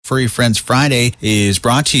Furry Friends Friday is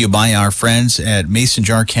brought to you by our friends at Mason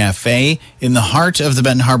Jar Cafe in the heart of the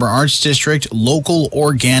Benton Harbor Arts District, local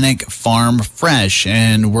organic farm fresh.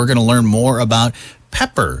 And we're going to learn more about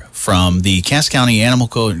Pepper from the Cass County Animal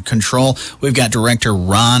Control. We've got Director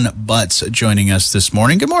Ron Butts joining us this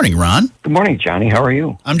morning. Good morning, Ron. Good morning, Johnny. How are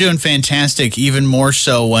you? I'm doing fantastic, even more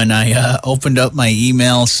so when I opened up my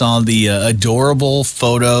email, saw the adorable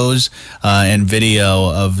photos and video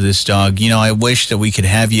of this dog. You know, I wish that we could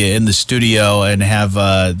have you in the studio and have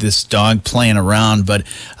this dog playing around, but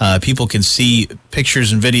people can see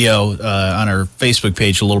pictures and video on our Facebook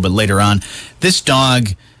page a little bit later on. This dog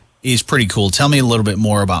is pretty cool. Tell me a little bit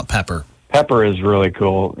more about Pepper. Pepper is really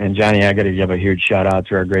cool. And Johnny, I got to give a huge shout out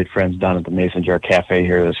to our great friends down at the Mason Jar Cafe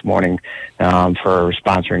here this morning for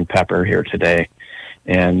sponsoring Pepper here today.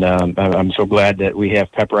 And I'm so glad that we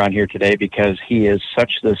have Pepper on here today because he is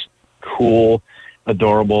such this cool,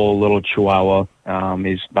 adorable little Chihuahua.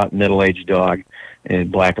 He's about a middle-aged dog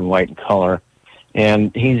in black and white in color.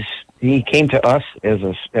 And he came to us as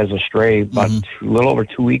a stray about a little over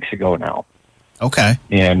 2 weeks ago now. Okay.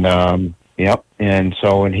 And, yep. And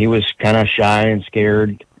so, and he was kind of shy and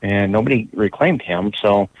scared, and nobody reclaimed him.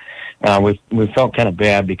 So we felt kind of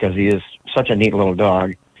bad because he is such a neat little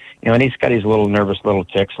dog. You know, and he's got these little nervous little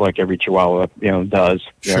tics like every Chihuahua, does.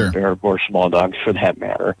 Sure. Or small dogs for that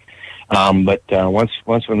matter. But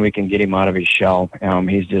once when we can get him out of his shell,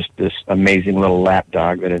 he's just this amazing little lap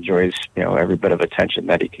dog that enjoys, every bit of attention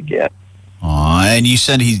that he could get. And you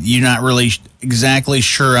said you're not really exactly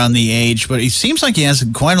sure on the age, but he seems like he has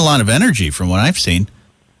quite a lot of energy from what I've seen.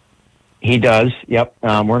 He does, yep.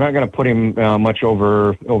 We're not going to put him much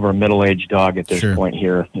over a middle-aged dog at this point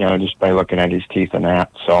here, just by looking at his teeth and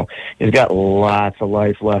that. So he's got lots of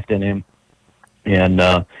life left in him.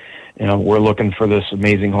 And, we're looking for this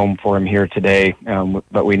amazing home for him here today.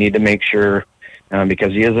 But we need to make sure,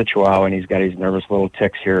 because he is a Chihuahua and he's got his nervous little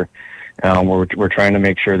tics here, we're trying to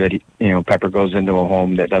make sure that Pepper goes into a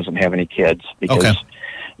home that doesn't have any kids because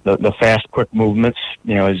the fast, quick movements,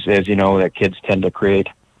 as you know, that kids tend to create,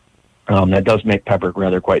 that does make Pepper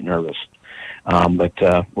rather quite nervous. But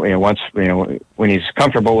once when he's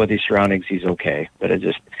comfortable with his surroundings, he's okay. But it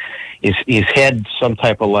just he's had some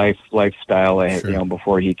type of lifestyle,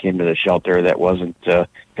 before he came to the shelter that wasn't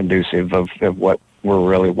conducive of what we're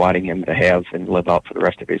really wanting him to have and live out for the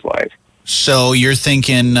rest of his life. So you're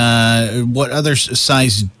thinking, what other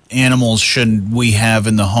size animals should we have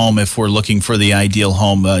in the home if we're looking for the ideal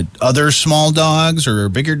home? Other small dogs or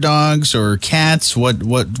bigger dogs or cats?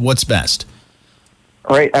 What's best?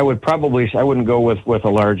 Right. I wouldn't go with a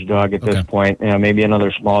large dog at this point. Maybe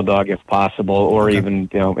another small dog if possible, or even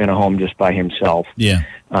in a home just by himself. Yeah.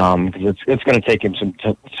 Because it's going to take him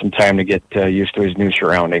some time to get used to his new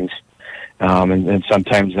surroundings. And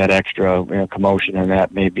sometimes that extra commotion and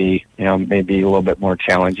that may be a little bit more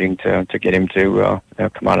challenging to get him to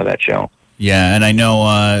come out of that shell. Yeah, and I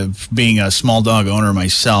know being a small dog owner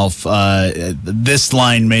myself, this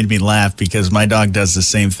line made me laugh because my dog does the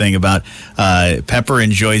same thing about Pepper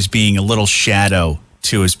enjoys being a little shadow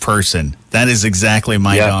to his person. That is exactly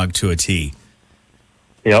my dog to a T.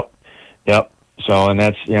 Yep. So, and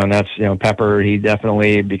that's Pepper. He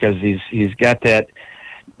definitely, because he's got that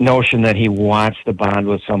notion that he wants to bond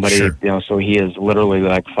with somebody, so he is literally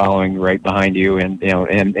like following right behind you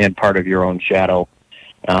and part of your own shadow.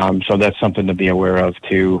 So that's something to be aware of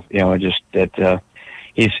too, just that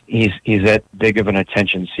he's that big of an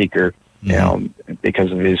attention seeker,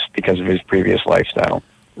 because of his previous lifestyle.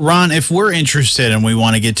 Ron, if we're interested and we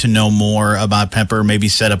want to get to know more about Pepper, maybe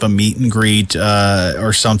set up a meet and greet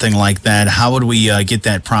or something like that, how would we get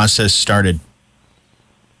that process started?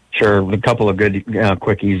 Sure, a couple of good,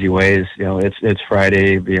 quick, easy ways. It's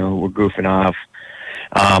Friday. We're goofing off,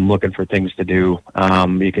 looking for things to do.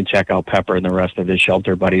 You can check out Pepper and the rest of his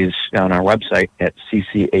shelter buddies on our website at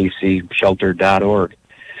ccacshelter.org.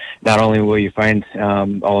 Not only will you find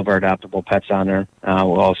all of our adoptable pets on there,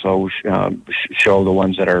 we'll also show the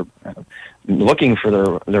ones that are looking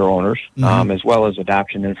for their owners, as well as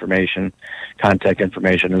adoption information, contact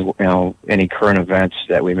information, any current events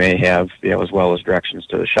that we may have, as well as directions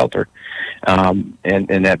to the shelter. And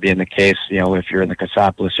that being the case, if you're in the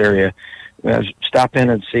Cassopolis area, stop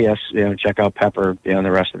in and see us, check out Pepper and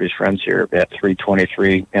the rest of his friends here at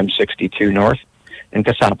 323 M62 North in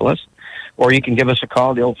Cassopolis. Or you can give us a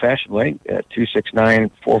call the old-fashioned way at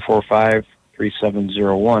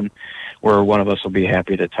 269-445-3701, where one of us will be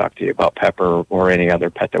happy to talk to you about Pepper or any other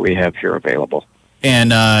pet that we have here available. And,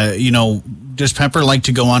 does Pepper like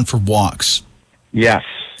to go on for walks? Yes.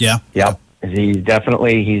 Yeah? Yep. He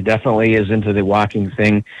definitely is into the walking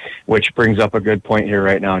thing, which brings up a good point here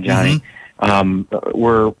right now, Johnny.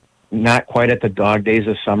 We're not quite at the dog days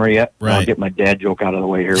of summer yet. Right. I'll get my dad joke out of the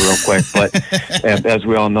way here real quick. But as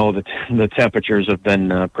we all know, the temperatures have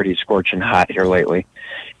been pretty scorching hot here lately.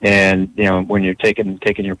 And, when you're taking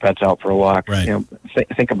your pets out for a walk, right.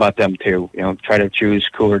 Think about them too. Try to choose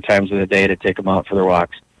cooler times of the day to take them out for their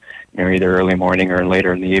walks. Either early morning or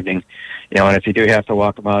later in the evening. And if you do have to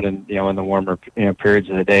walk them out in the warmer periods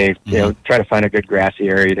of the day, try to find a good grassy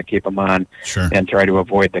area to keep them on. Sure. And try to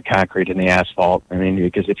avoid the concrete and the asphalt. I mean,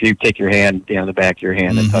 because if you take your hand, the back of your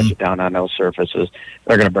hand and touch it down on those surfaces,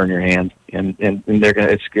 they're going to burn your hand, and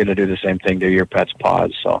it's going to do the same thing to your pet's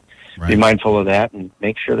paws. So be mindful of that, and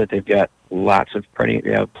make sure that they've got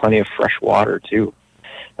plenty of fresh water too.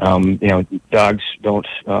 Dogs don't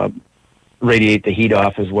radiate the heat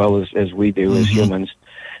off as well as we do as humans.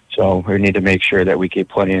 So we need to make sure that we keep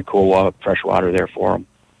plenty of cool, fresh water there for them.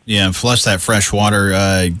 Yeah, and flush that fresh water,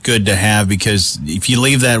 good to have, because if you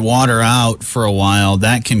leave that water out for a while,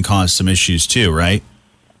 that can cause some issues too, right?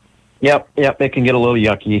 Yep, it can get a little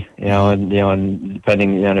yucky, and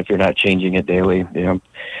depending on if you're not changing it daily,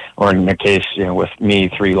 or in the case, with me,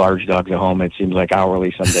 3 large dogs at home, it seems like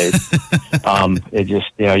hourly some days. It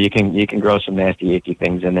just, you can grow some nasty, icky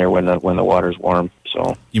things in there when the water's warm.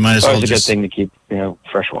 So you might as well it's a good thing to keep,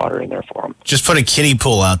 fresh water in there for them. Just put a kiddie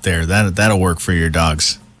pool out there. That'll work for your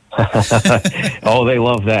dogs. Oh, they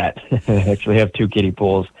love that. I actually have 2 kiddie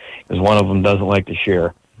pools because one of them doesn't like to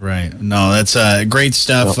share. Right. No, that's great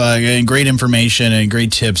stuff, and great information and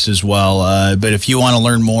great tips as well. But if you want to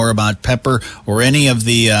learn more about Pepper or any of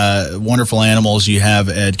the wonderful animals you have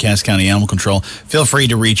at Cass County Animal Control, feel free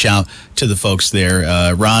to reach out to the folks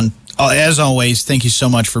there. Ron, as always, thank you so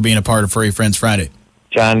much for being a part of Furry Friends Friday.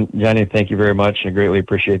 Johnny, thank you very much. I greatly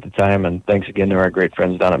appreciate the time, and thanks again to our great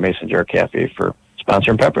friends down at Mason Jar Cafe for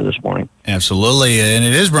sponsoring Pepper this morning. Absolutely, and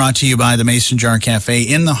it is brought to you by the Mason Jar Cafe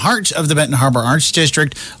in the heart of the Benton Harbor Arts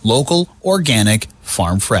District, local, organic,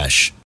 farm fresh.